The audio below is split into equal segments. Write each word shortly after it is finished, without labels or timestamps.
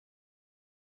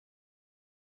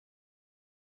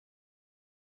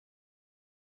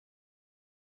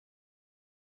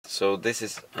So this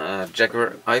is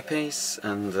Jaguar I-Pace,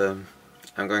 and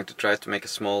I'm going to try to make a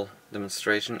small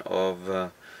demonstration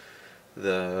of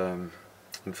the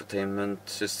infotainment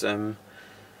system,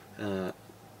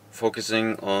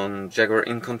 focusing on Jaguar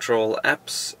InControl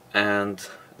Apps and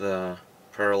the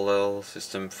parallel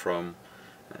system from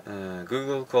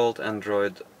Google called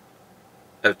Android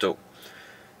Auto.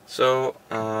 So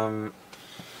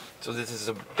this is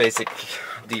a basic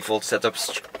default setup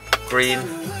screen,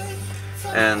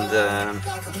 and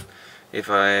if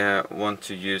I want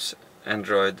to use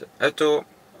Android Auto,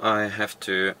 I have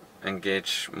to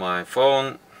engage my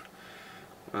phone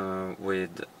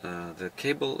with the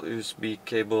USB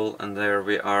cable, and there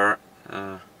we are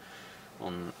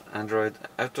on Android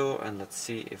Auto, and let's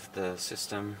see if the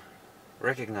system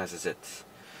recognizes it.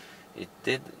 It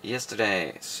did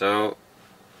yesterday, so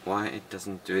why it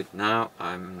doesn't do it now,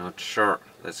 I'm not sure.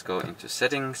 Let's go into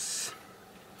settings.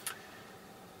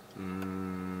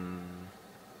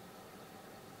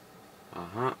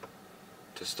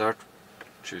 To start,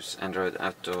 choose Android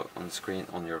Auto on the screen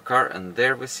on your car, and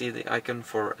there we see the icon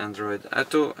for Android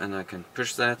Auto, and I can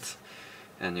push that,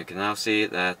 and you can now see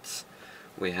that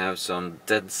we have some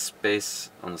dead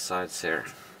space on the sides here.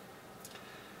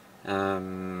 If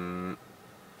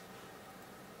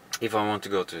I want to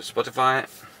go to Spotify,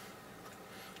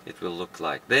 it will look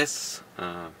like this.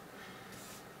 My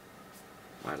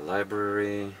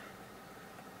library,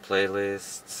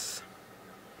 playlists.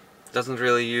 Doesn't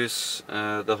really use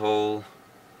the whole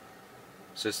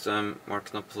system.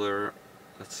 Mark Knopfler.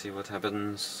 Let's see what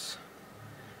happens.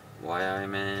 Why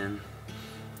man?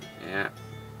 Yeah.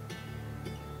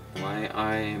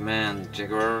 Why man?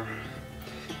 Jaguar.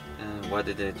 Why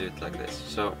did they do it like this?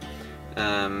 So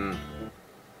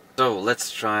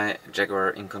let's try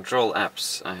Jaguar InControl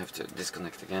Apps. I have to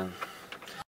disconnect again.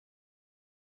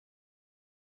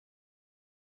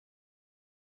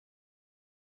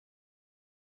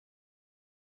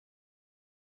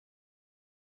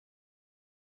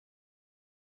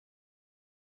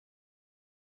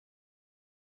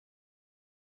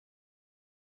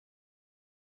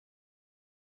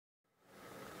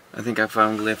 I think I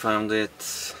finally found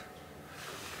it.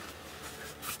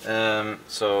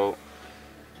 So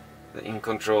the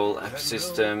InControl app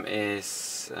system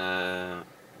is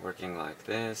working like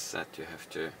this, that you have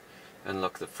to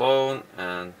unlock the phone,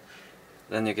 and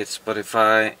then you get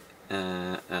Spotify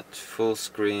at full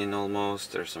screen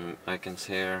almost. There's some icons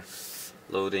here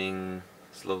loading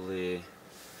slowly.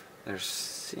 There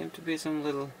seem to be some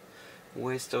little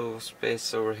waste of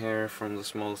space over here from the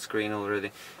small screen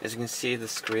already. As you can see, the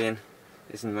screen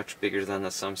isn't much bigger than a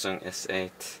Samsung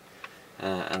S8,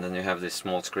 and then you have this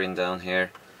small screen down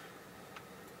here.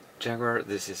 Jaguar,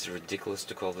 this is ridiculous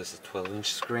to call this a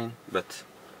 12-inch screen, but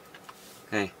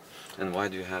hey, and why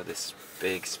do you have this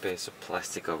big space of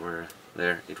plastic over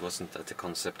there? It wasn't at the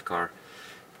concept car.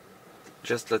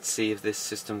 Just let's see if this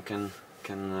system can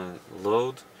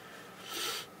load.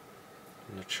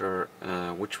 I'm not sure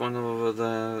which one of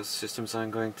the systems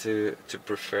I'm going to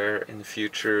prefer in the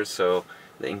future. So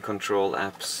the InControl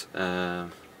Apps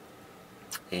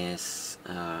is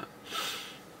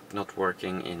not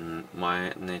working in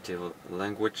my native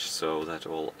language, so that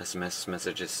all SMS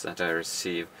messages that I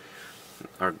receive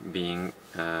are being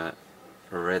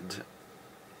read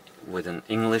with an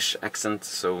English accent,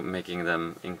 so making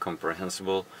them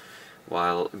incomprehensible,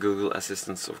 while Google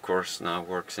Assistant of course now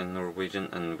works in Norwegian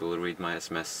and will read my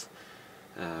SMS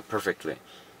perfectly.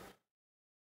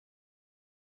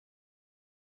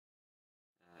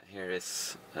 Here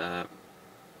is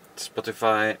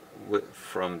Spotify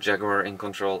from Jaguar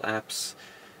InControl Apps.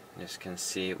 As you can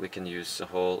see, we can use the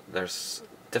whole. There's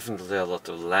definitely a lot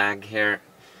of lag here.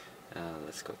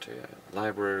 Let's go to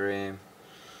library,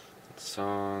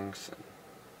 songs.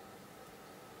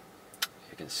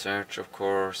 You can search, of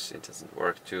course. It doesn't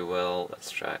work too well.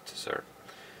 Let's try to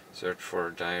search for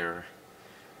Dire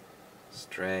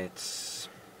Straits.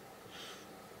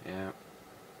 Yeah.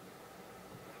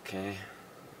 Okay.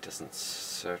 It doesn't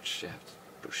search. You have to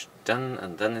push done,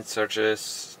 and then it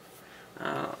searches.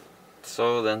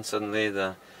 So then suddenly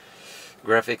the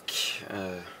graphic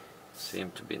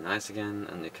seemed to be nice again,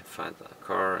 and you can find the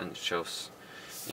car, and it shows